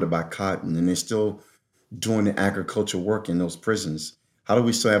surrounded by cotton, and they're still doing the agricultural work in those prisons. How do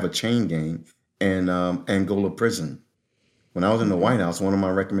we still have a chain gang in Angola prison? When I was in the White House, one of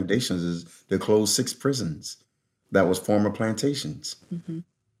my recommendations is to close 6 prisons that was former plantations,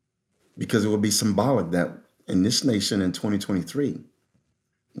 because it would be symbolic that in this nation in 2023,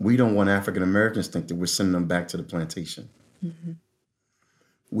 we don't want African Americans to think that we're sending them back to the plantation.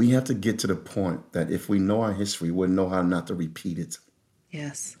 We have to get to the point that if we know our history, we'll know how not to repeat it.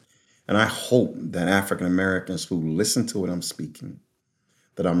 Yes. And I hope that African Americans who listen to what I'm speaking,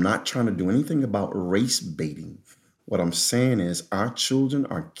 that I'm not trying to do anything about race baiting. What I'm saying is our children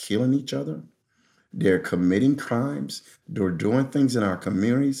are killing each other. They're committing crimes. They're doing things in our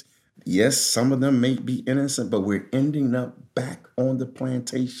communities. Yes, some of them may be innocent, but we're ending up back on the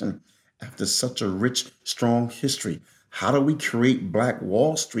plantation after such a rich, strong history. How do we create Black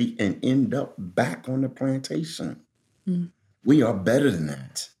Wall Street and end up back on the plantation? We are better than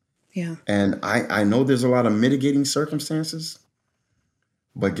that. Yeah. And I know there's a lot of mitigating circumstances,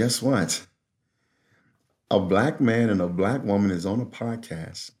 but guess what? A Black man and a Black woman is on a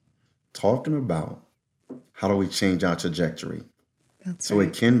podcast talking about how do we change our trajectory. That's so right.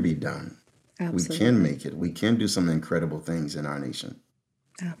 it can be done. Absolutely. We can make it. We can do some incredible things in our nation.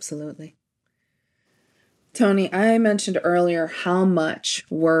 Absolutely. Tony, I mentioned earlier how much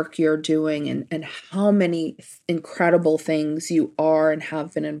work you're doing and how many incredible things you are and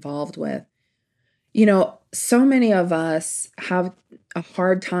have been involved with. You know, so many of us have a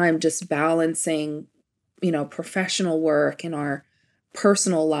hard time just balancing, professional work and our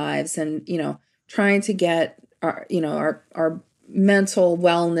personal lives and, trying to get our mental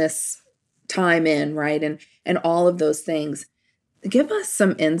wellness time in, right? And all of those things. Give us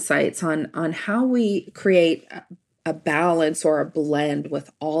some insights on how we create a balance or a blend with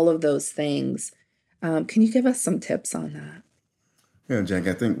all of those things. Can you give us some tips on that? Yeah, Jack,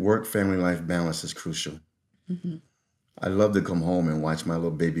 I think work-family life balance is crucial. I love to come home and watch my little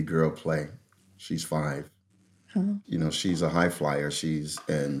baby girl play. She's 5. She's a high flyer. She's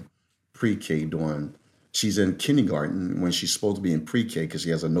in pre-K she's in kindergarten when she's supposed to be in pre-K because she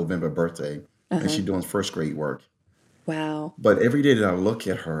has a November birthday, and she's doing first grade work. Wow. But every day that I look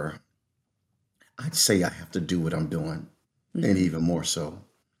at her, I'd say I have to do what I'm doing, and even more so,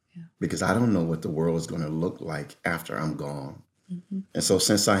 because I don't know what the world is going to look like after I'm gone. And so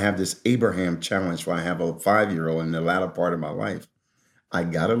since I have this Abraham challenge where I have a 5-year-old in the latter part of my life, I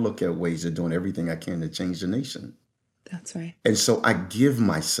got to look at ways of doing everything I can to change the nation. That's right. And so I give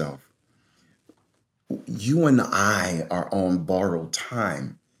myself, you and I are on borrowed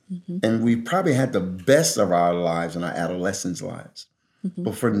time. And we probably had the best of our lives in our adolescence lives.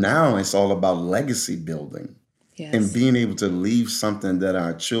 But for now, it's all about legacy building and being able to leave something that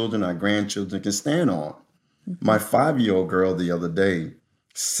our children, our grandchildren can stand on. My 5-year-old girl the other day,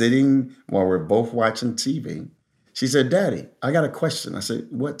 sitting while we're both watching TV, she said, "Daddy, I got a question." I said,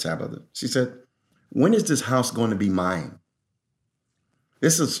 "What, Tabitha?" She said, "When is this house going to be mine?"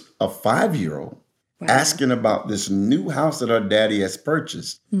 This is a 5-year-old asking about this new house that her daddy has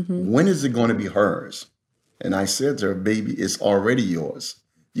purchased. When is it going to be hers? And I said to her, "Baby, it's already yours.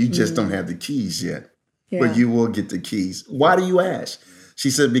 You just don't have the keys yet, but you will get the keys." "Why do you ask?"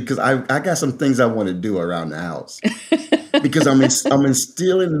 She said, "Because I got some things I want to do around the house." Because I'm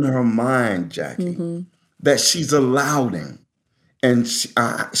instilling in her mind, Jackie, that she's allowed in. And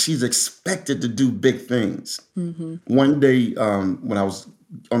she's expected to do big things. One day, when I was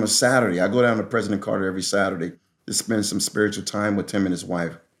on a Saturday, I go down to President Carter every Saturday to spend some spiritual time with him and his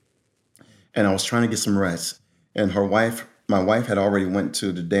wife. And I was trying to get some rest. And my wife had already went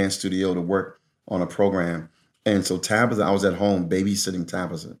to the dance studio to work on a program. And so Tabitha, I was at home babysitting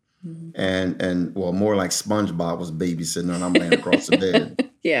Tabitha. And more like SpongeBob was babysitting, and I'm laying across the bed.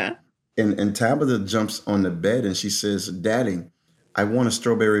 Yeah. And Tabitha jumps on the bed and she says, "Daddy, I want a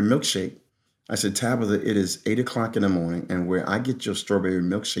strawberry milkshake." I said, "Tabitha, it is 8 o'clock in the morning, and where I get your strawberry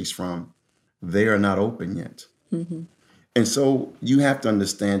milkshakes from, they are not open yet." And so you have to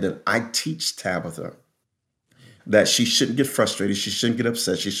understand that I teach Tabitha that she shouldn't get frustrated. She shouldn't get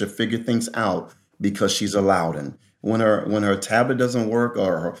upset. She should figure things out because she's allowed in. When her tablet doesn't work,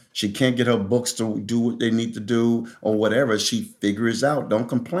 or she can't get her books to do what they need to do or whatever, she figures out. Don't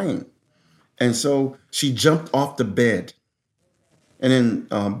complain. And so she jumped off the bed. And then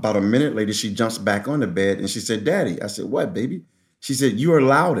about a minute later, she jumps back on the bed and she said, "Daddy." I said, "What, baby?" She said, "You are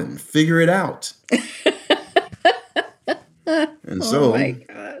Loudon. Figure it out." And Oh my so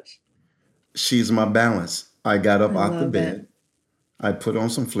gosh. she's my balance. I got I up out the love it. bed. I put on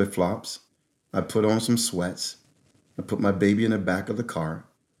some flip flops. I put on some sweats. I put my baby in the back of the car.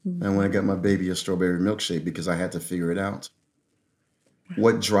 And when I got my baby a strawberry milkshake because I had to figure it out.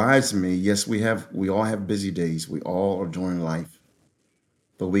 What drives me, yes, we all have busy days. We all are doing life.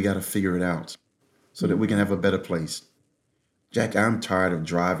 But we got to figure it out so that we can have a better place. Jack, I'm tired of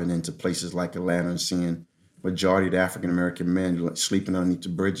driving into places like Atlanta and seeing majority of the African American men sleeping underneath the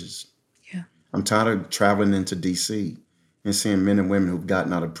bridges. Yeah. I'm tired of traveling into DC and seeing men and women who've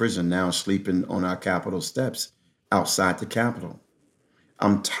gotten out of prison now sleeping on our Capitol steps outside the Capitol.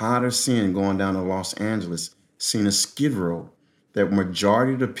 I'm tired of seeing going down to Los Angeles, seeing a Skid Row, that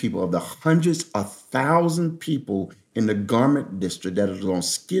majority of the people, of the hundreds of thousand people in the garment district that is on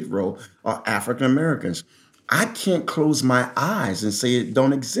Skid Row, are African Americans. I can't close my eyes and say it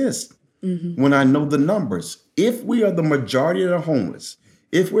don't exist when I know the numbers. If we are the majority of the homeless,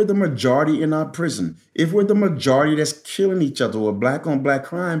 if we're the majority in our prison, if we're the majority that's killing each other with black on black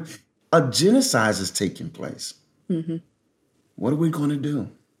crime, a genocide is taking place. What are we going to do?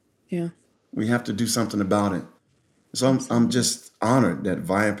 Yeah. We have to do something about it. So I'm just honored that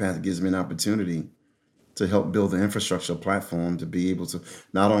ViantPath gives me an opportunity to help build the infrastructure platform to be able to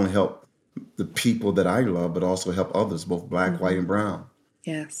not only help the people that I love, but also help others, both black, white, and brown,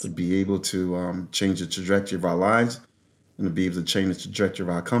 Yes. to be able to change the trajectory of our lives and to be able to change the trajectory of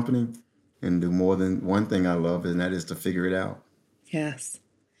our company and do more than one thing I love, and that is to figure it out. Yes.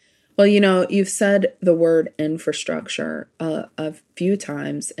 Well, you've said the word infrastructure a few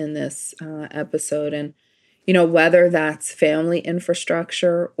times in this episode. And, whether that's family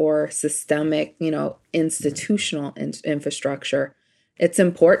infrastructure or systemic, institutional infrastructure, it's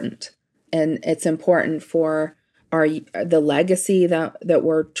important. And it's important for the legacy that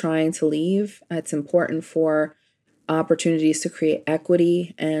we're trying to leave. It's important for opportunities to create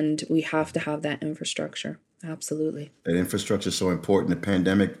equity. And we have to have that infrastructure. Absolutely. That infrastructure is so important. The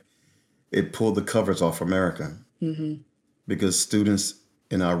pandemic, it pulled the covers off America because students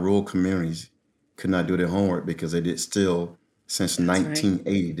in our rural communities could not do their homework because they did still, since That's right.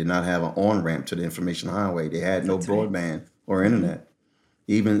 1980, did not have an on-ramp to the information highway. They had no That's right. broadband or internet.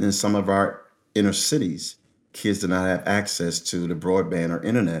 Even in some of our inner cities, kids did not have access to the broadband or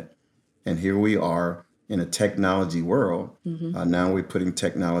internet. And here we are in a technology world. Now we're putting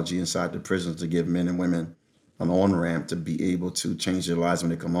technology inside the prisons to give men and women an on-ramp to be able to change their lives when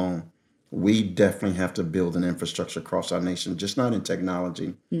they come home. We definitely have to build an infrastructure across our nation, just not in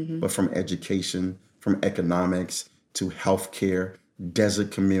technology, but from education, from economics to healthcare,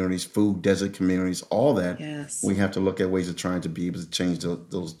 desert communities, food desert communities, all that. Yes. We have to look at ways of trying to be able to change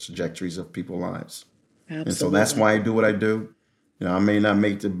those trajectories of people's lives. Absolutely. And so that's why I do what I do. I may not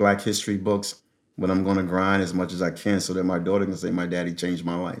make the Black History books, but I'm going to grind as much as I can so that my daughter can say, "My daddy changed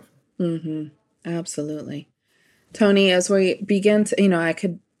my life." Absolutely. Tony, as we begin to, I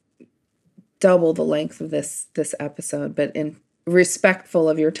could double the length of this episode, but in respectful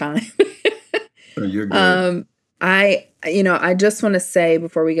of your time. You're good. I just want to say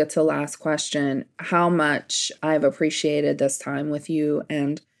before we get to the last question, how much I've appreciated this time with you.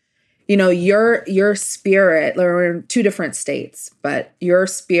 And, your spirit, we're in two different states, but your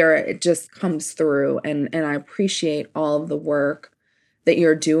spirit, it just comes through. And I appreciate all of the work that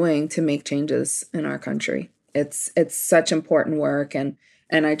you're doing to make changes in our country. It's such important work.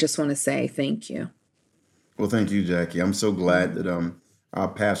 And I just want to say thank you. Well, thank you, Jackie. I'm so glad that our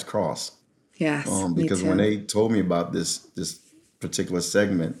paths cross. Yes, me Because when too. they told me about this particular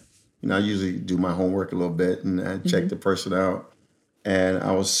segment, I usually do my homework a little bit and I check the person out. And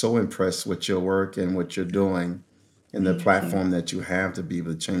I was so impressed with your work and what you're doing and the Thank you. platform that you have to be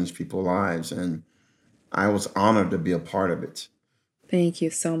able to change people's lives. And I was honored to be a part of it. Thank you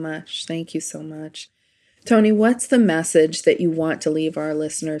so much. Thank you so much. Tony, what's the message that you want to leave our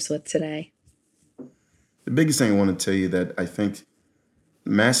listeners with today? The biggest thing I want to tell you that I think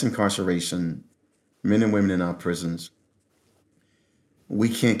mass incarceration, men and women in our prisons, we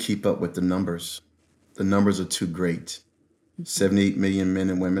can't keep up with the numbers. The numbers are too great. 78 million men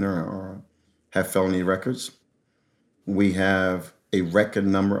and women have felony records. We have a record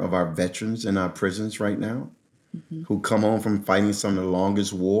number of our veterans in our prisons right now who come home from fighting some of the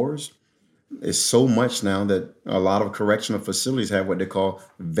longest wars. It's so much now that a lot of correctional facilities have what they call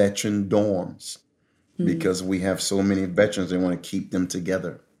veteran dorms. because we have so many veterans. They want to keep them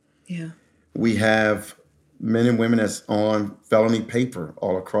together. Yeah. We have men and women that's on felony paper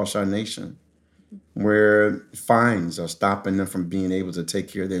all across our nation, where fines are stopping them from being able to take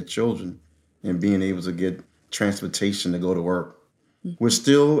care of their children and being able to get transportation to go to work. We're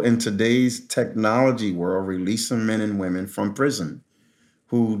still in today's technology world releasing men and women from prison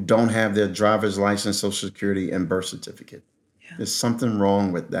who don't have their driver's license, social security, and birth certificate. Yeah. There's something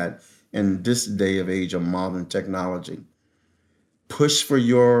wrong with that in this day of age of modern technology. Push for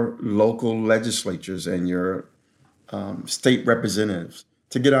your local legislatures and your state representatives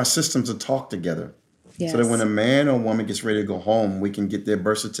to get our systems to talk together. So that when Yes. a man or woman gets ready to go home, we can get their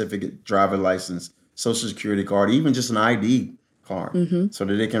birth certificate, driver license, social security card, even just an ID card, so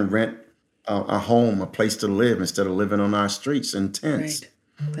that they can rent a home, a place to live instead of living on our streets in tents, Right.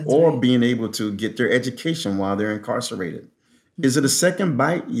 That's or right. being able to get their education while they're incarcerated. Is it a second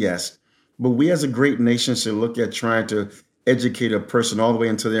bite? Yes. But we as a great nation should look at trying to educate a person all the way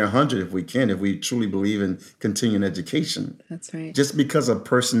until they're 100 if we can, if we truly believe in continuing education. That's right. Just because a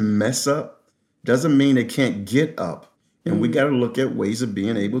person mess up doesn't mean they can't get up. And we got to look at ways of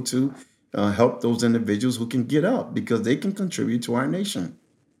being able to help those individuals who can get up because they can contribute to our nation.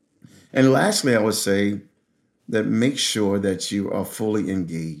 And lastly, I would say that make sure that you are fully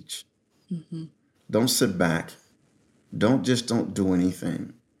engaged. Don't sit back. Don't do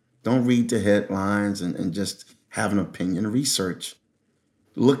anything. Don't read the headlines and just have an opinion. Research.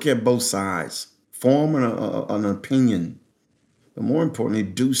 Look at both sides. Form an opinion. But more importantly,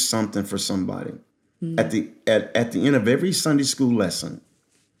 do something for somebody. At the end of every Sunday school lesson,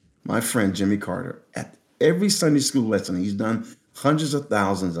 my friend Jimmy Carter, at every Sunday school lesson, he's done hundreds of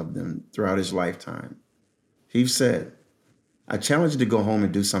thousands of them throughout his lifetime. He said, I challenge you to go home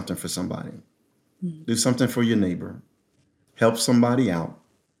and do something for somebody. Do something for your neighbor. Help somebody out.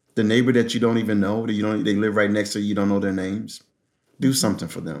 The neighbor that you don't even know, they live right next to you, you don't know their names. Do something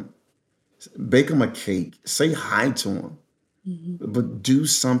for them. Bake them a cake. Say hi to them. But do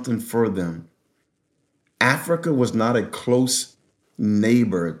something for them. Africa was not a close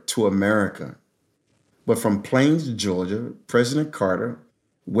neighbor to America. But from Plains, Georgia, President Carter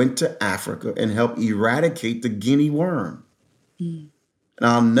went to Africa and helped eradicate the guinea worm. And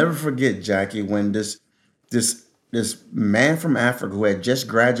I'll never forget, Jackie, when this man from Africa who had just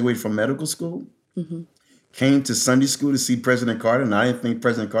graduated from medical school came to Sunday school to see President Carter. And I didn't think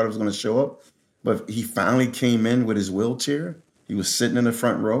President Carter was going to show up, but he finally came in with his wheelchair. He was sitting in the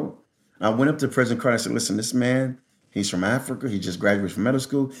front row. I went up to President Carter. I said, listen, this man, he's from Africa. He just graduated from medical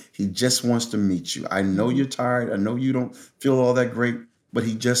school. He just wants to meet you. I know you're tired. I know you don't feel all that great, but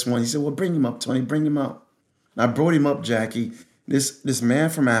he said, well, bring him up, Tony, bring him up. And I brought him up, Jackie. This man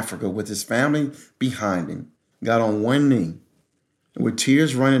from Africa with his family behind him got on one knee and with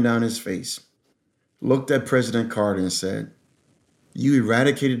tears running down his face, looked at President Carter and said, you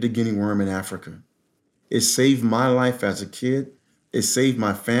eradicated the guinea worm in Africa. It saved my life as a kid. It saved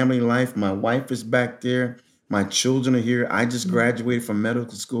my family life. My wife is back there. My children are here. I just graduated from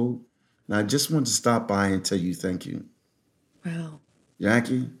medical school. And I just wanted to stop by and tell you thank you. Wow.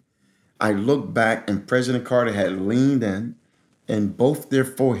 Jackie, I looked back and President Carter had leaned in and both their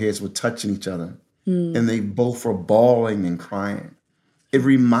foreheads were touching each other. And they both were bawling and crying. It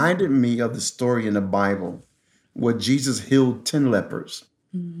reminded me of the story in the Bible where Jesus healed 10 lepers.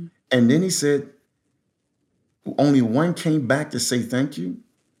 And then he said, only one came back to say thank you.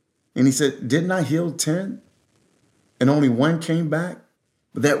 And he said, didn't I heal 10? And only one came back?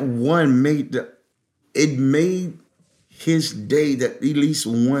 But that one made his day that at least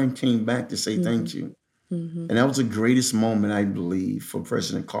one came back to say thank you. And that was the greatest moment, I believe, for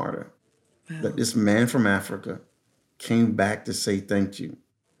President Carter. Wow. That this man from Africa came back to say thank you.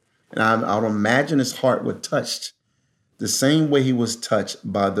 And I would imagine his heart was touched the same way he was touched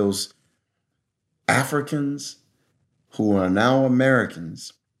by those Africans who are now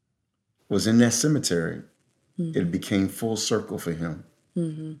Americans was in that cemetery. It became full circle for him.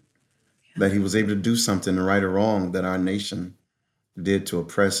 That he was able to do something, right or wrong, that our nation did to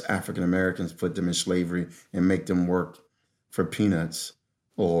oppress African Americans, put them in slavery, and make them work for peanuts,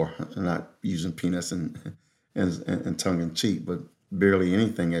 or not using peanuts and tongue in cheek, but barely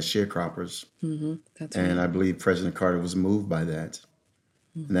anything as sharecroppers. That's And right. I believe President Carter was moved by that.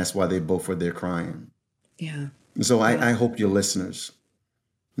 And that's why they both were there crying. Yeah. And so I hope your listeners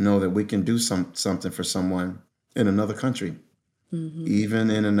know that we can do something for someone in another country,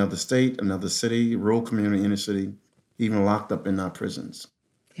 even in another state, another city, rural community, inner city, even locked up in our prisons.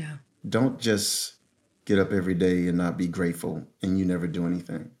 Yeah. Don't just get up every day and not be grateful and you never do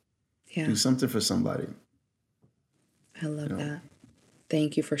anything. Yeah. Do something for somebody. I love You know. that.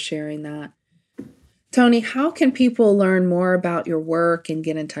 Thank you for sharing that. Tony, how can people learn more about your work and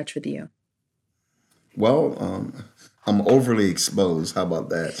get in touch with you? Well, I'm overly exposed. How about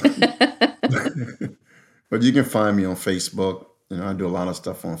that? But you can find me on Facebook. I do a lot of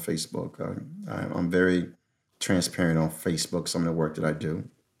stuff on Facebook. I'm very transparent on Facebook, some of the work that I do.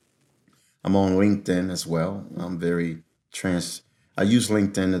 I'm on LinkedIn as well. I use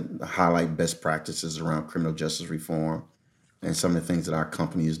LinkedIn to highlight best practices around criminal justice reform and some of the things that our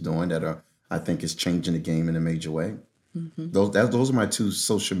company is doing that I think is changing the game in a major way. Mm-hmm. Those are my two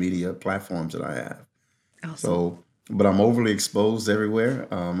social media platforms that I have. Awesome. But I'm overly exposed everywhere.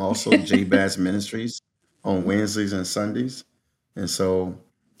 Also, J-Bass Ministries on Wednesdays and Sundays. And so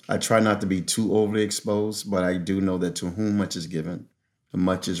I try not to be too overly exposed, but I do know that to whom much is given,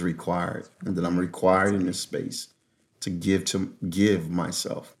 much is required, and that I'm required in this space to give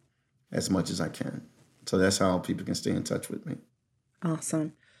myself as much as I can. So that's how people can stay in touch with me.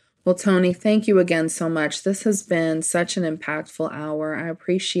 Awesome. Well, Tony, thank you again so much. This has been such an impactful hour. I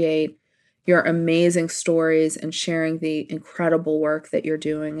appreciate your amazing stories and sharing the incredible work that you're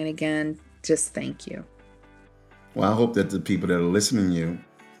doing. And again, just thank you. Well, I hope that the people that are listening to you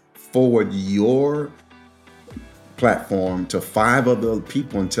forward your platform to 5 other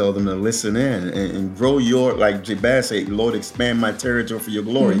people and tell them to listen in and grow your, like J-Bass said, Lord, expand my territory for your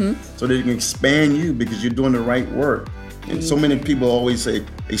glory, so that it can expand you because you're doing the right work. And so many people always say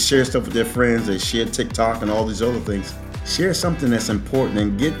they share stuff with their friends, they share TikTok and all these other things. Share something that's important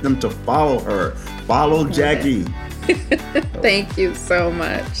and get them to follow her. Follow Jackie. Thank you so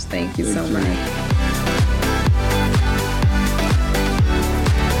much. Thank you so much.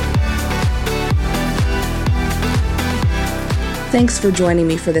 Thanks for joining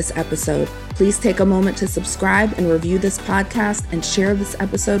me for this episode. Please take a moment to subscribe and review this podcast and share this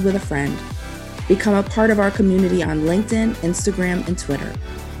episode with a friend. Become a part of our community on LinkedIn, Instagram, and Twitter.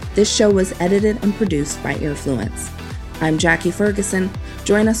 This show was edited and produced by Earfluence. I'm Jackie Ferguson.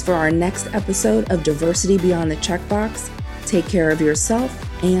 Join us for our next episode of Diversity Beyond the Checkbox. Take care of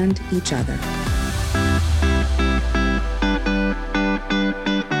yourself and each other.